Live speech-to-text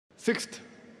Sixth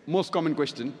most common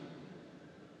question: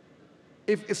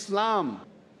 if Islam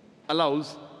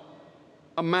allows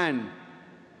a man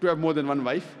to have more than one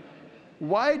wife,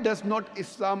 why does not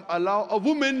Islam allow a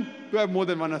woman to have more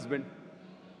than one husband?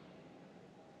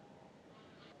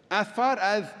 As far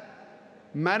as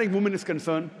marrying women is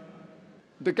concerned,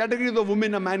 the categories of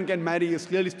women a man can marry is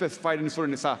clearly specified in Surah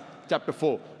Nisa, chapter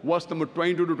 4, verse number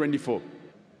 22 to 24.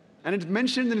 And it's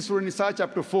mentioned in Surah Nisa,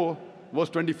 chapter 4, verse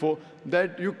 24,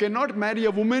 that you cannot marry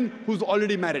a woman who's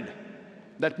already married.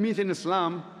 That means in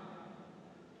Islam,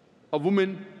 a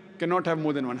woman cannot have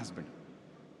more than one husband.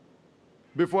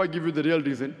 Before I give you the real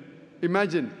reason,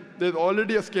 imagine there's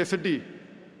already a scarcity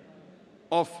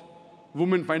of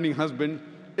women finding husband.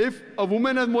 If a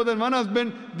woman has more than one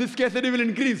husband, this scarcity will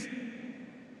increase.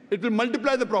 It will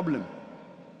multiply the problem.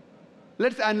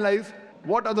 Let's analyze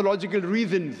what are the logical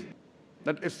reasons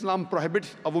that Islam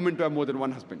prohibits a woman to have more than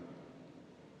one husband.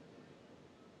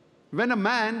 When a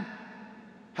man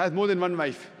has more than one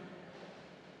wife,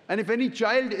 and if any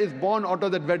child is born out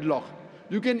of that wedlock,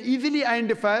 you can easily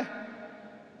identify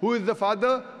who is the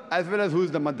father as well as who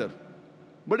is the mother.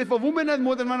 But if a woman has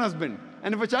more than one husband,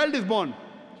 and if a child is born,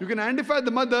 you can identify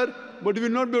the mother, but you will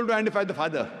not be able to identify the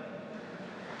father.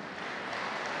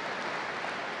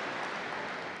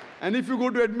 And if you go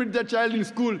to admit that child in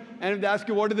school, and if they ask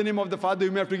you what is the name of the father,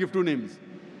 you may have to give two names.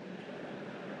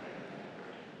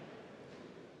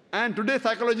 And today's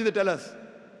psychology, they tell us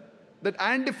that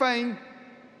identifying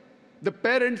the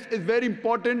parents is very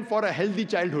important for a healthy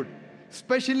childhood,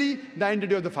 especially the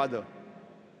identity of the father.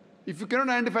 If you cannot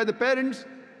identify the parents,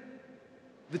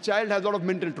 the child has a lot of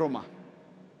mental trauma.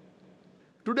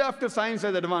 Today, after science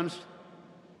has advanced,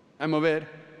 I'm aware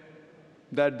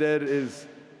that there is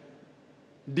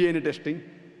DNA testing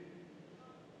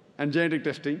and genetic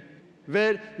testing,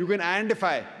 where you can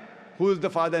identify who is the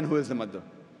father and who is the mother,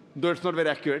 though it's not very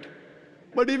accurate.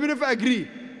 But even if I agree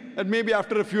that maybe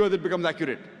after a few years it becomes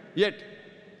accurate, yet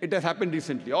it has happened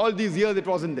recently. All these years it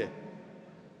wasn't there.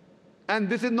 And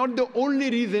this is not the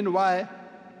only reason why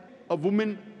a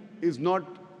woman is not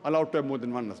allowed to have more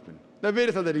than one husband. There are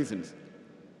various other reasons.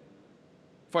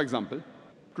 For example,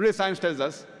 today science tells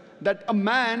us that a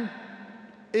man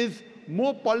is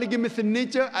more polygamous in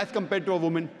nature as compared to a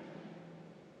woman.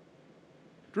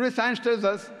 Today science tells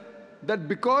us that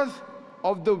because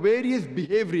of the various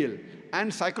behavioral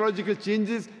and psychological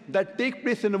changes that take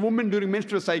place in a woman during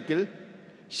menstrual cycle,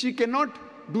 she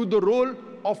cannot do the role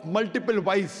of multiple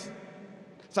wives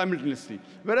simultaneously.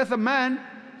 Whereas a man,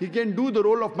 he can do the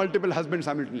role of multiple husbands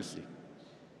simultaneously.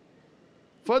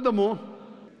 Furthermore,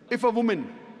 if a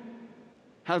woman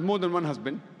has more than one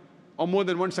husband or more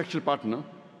than one sexual partner,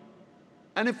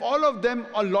 and if all of them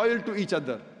are loyal to each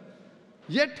other,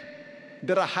 yet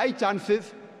there are high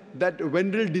chances that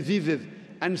venereal diseases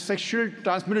and sexual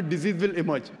transmitted disease will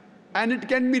emerge, and it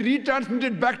can be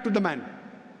retransmitted back to the man.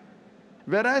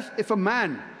 Whereas if a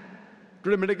man,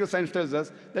 today medical science tells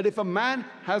us that if a man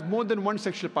has more than one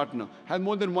sexual partner, has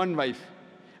more than one wife,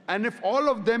 and if all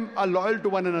of them are loyal to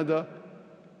one another,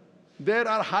 there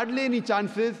are hardly any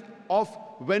chances of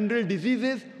venereal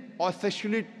diseases or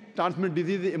sexually transmitted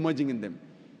diseases emerging in them.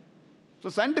 So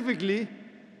scientifically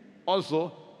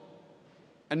also,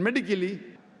 and medically,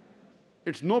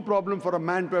 it's no problem for a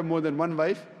man to have more than one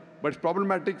wife, but it's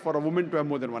problematic for a woman to have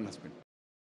more than one husband.